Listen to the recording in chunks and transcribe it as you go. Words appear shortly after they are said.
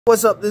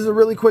What's up? This is a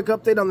really quick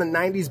update on the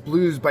 90s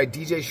Blues by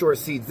DJ Short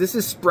Seeds. This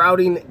is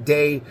sprouting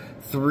day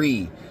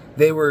 3.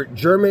 They were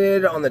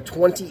germinated on the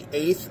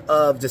 28th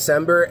of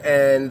December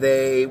and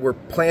they were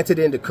planted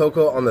into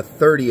coco on the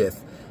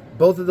 30th.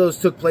 Both of those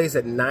took place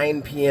at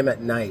 9 p.m.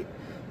 at night.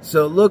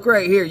 So look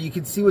right here, you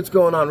can see what's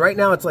going on. Right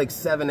now it's like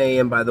 7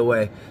 a.m. by the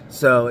way,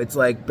 so it's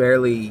like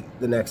barely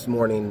the next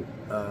morning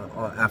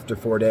after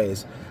 4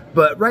 days.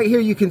 But right here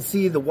you can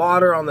see the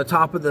water on the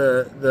top of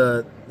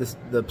the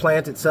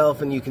plant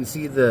itself, and you can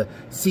see the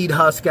seed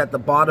husk at the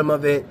bottom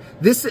of it.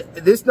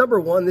 This number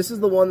one, this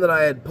is the one that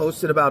I had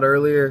posted about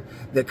earlier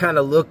that kind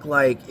of looked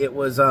like it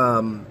was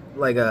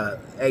like a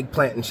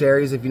eggplant and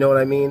cherries, if you know what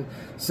I mean.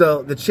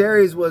 So the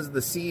cherries was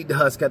the seed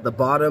husk at the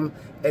bottom,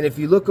 and if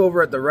you look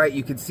over at the right,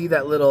 you can see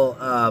that little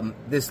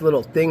this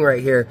little thing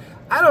right here.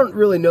 I don't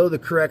really know the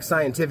correct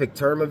scientific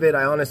term of it.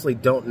 I honestly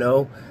don't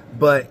know,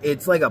 but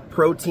it's like a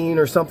protein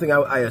or something.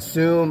 I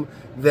assume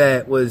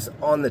that was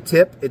on the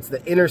tip. It's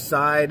the inner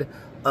side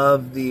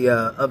of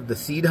the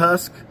seed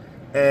husk,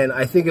 and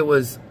I think it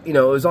was, you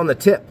know, it was on the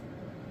tip.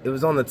 It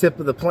was on the tip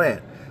of the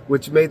plant,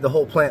 which made the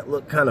whole plant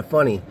look kind of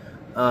funny.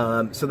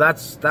 So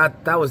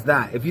that was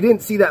that. If you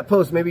didn't see that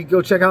post, maybe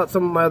go check out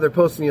some of my other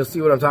posts and you'll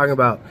see what I'm talking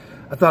about.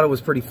 I thought it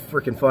was pretty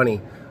freaking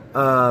funny.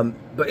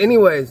 But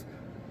anyways,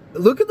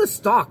 look at the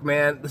stalk,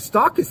 man. The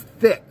stalk is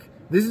thick.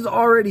 This is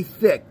already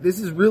thick. This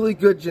is really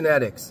good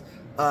genetics.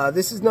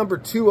 This is number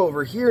 2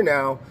 over here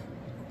now.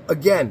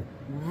 Again,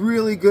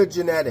 really good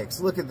genetics.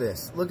 Look at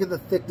this. Look at the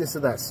thickness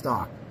of that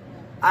stalk.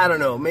 I don't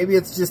know. Maybe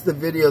it's just the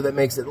video that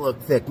makes it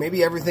look thick.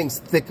 Maybe everything's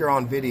thicker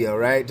on video,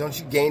 right? Don't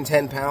you gain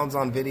 10 pounds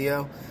on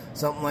video?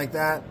 Something like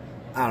that?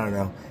 I don't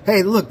know.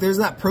 Hey, look, there's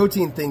that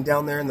protein thing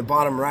down there in the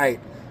bottom right.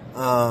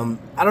 I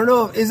don't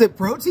know. Is it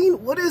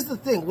protein? What is the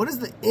thing? What is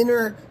the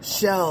inner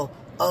shell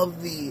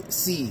of the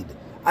seed?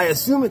 I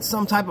assume it's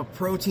some type of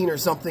protein or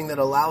something that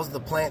allows the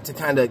plant to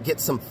kind of get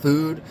some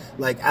food,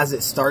 like as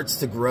it starts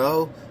to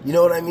grow. You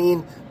know what I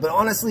mean? But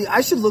honestly,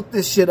 I should look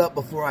this shit up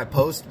before I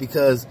post,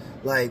 because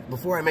like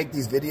before I make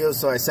these videos,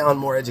 so I sound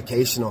more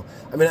educational.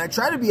 I mean, I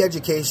try to be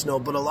educational,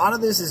 but a lot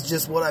of this is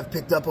just what I've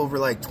picked up over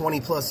like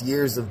 20 plus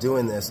years of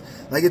doing this.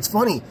 Like, it's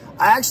funny.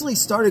 I actually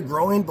started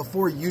growing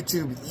before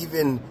YouTube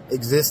even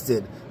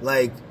existed.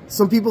 Like,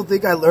 some people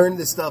think I learned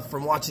this stuff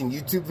from watching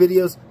YouTube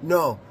videos.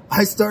 No,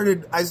 I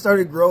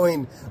started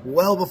growing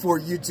well before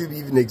YouTube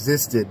even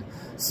existed.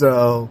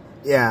 So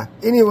yeah,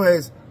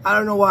 anyways, I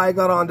don't know why I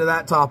got onto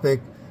that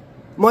topic.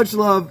 Much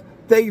love.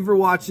 Thank you for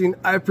watching.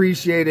 I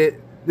appreciate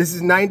it. This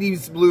is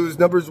 90s Blues,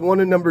 numbers 1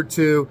 and number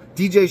 2,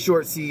 DJ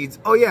Short Seeds.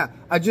 Oh yeah,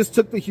 I just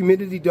took the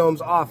humidity domes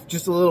off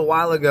just a little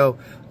while ago.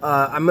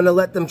 I'm gonna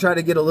let them try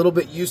to get a little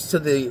bit used to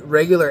the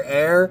regular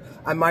air.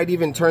 I might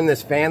even turn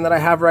this fan that I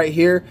have right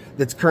here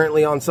that's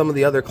currently on some of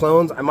the other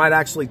clones. I might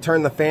actually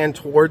turn the fan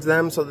towards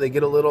them so they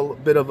get a little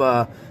bit of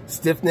a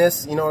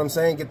stiffness, you know what I'm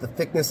saying? Get the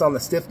thickness on the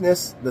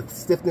stiffness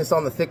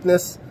on the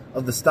thickness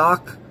of the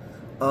stock.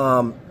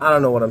 I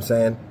don't know what I'm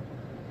saying,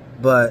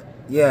 but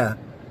yeah.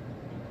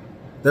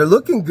 They're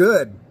looking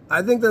good.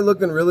 I think they're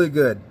looking really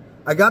good.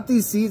 I got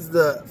these seeds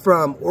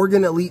from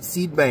Oregon Elite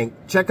Seed Bank.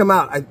 Check them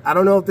out. I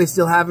don't know if they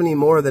still have any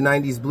more of the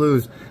 90s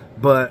Blues,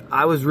 but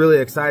I was really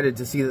excited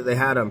to see that they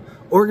had them.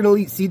 Oregon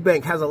Elite Seed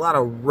Bank has a lot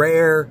of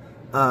rare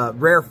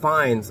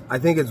finds. I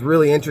think it's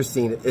really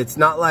interesting. It's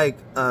not like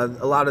a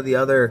lot of the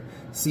other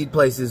seed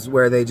places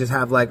where they just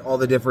have like all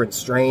the different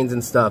strains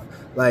and stuff.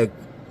 Like,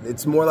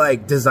 it's more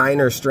like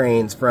designer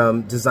strains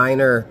from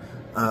designer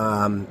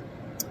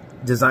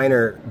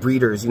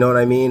breeders, you know what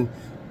I mean?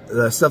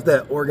 The stuff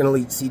that Oregon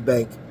Elite Seed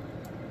Bank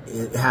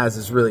has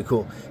is really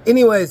cool.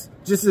 Anyways,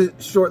 just a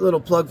short little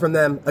plug from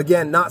them.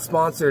 Again, not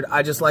sponsored.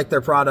 I just like their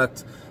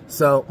product.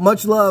 So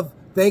much love.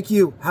 Thank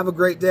you. Have a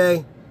great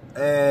day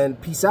and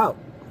peace out.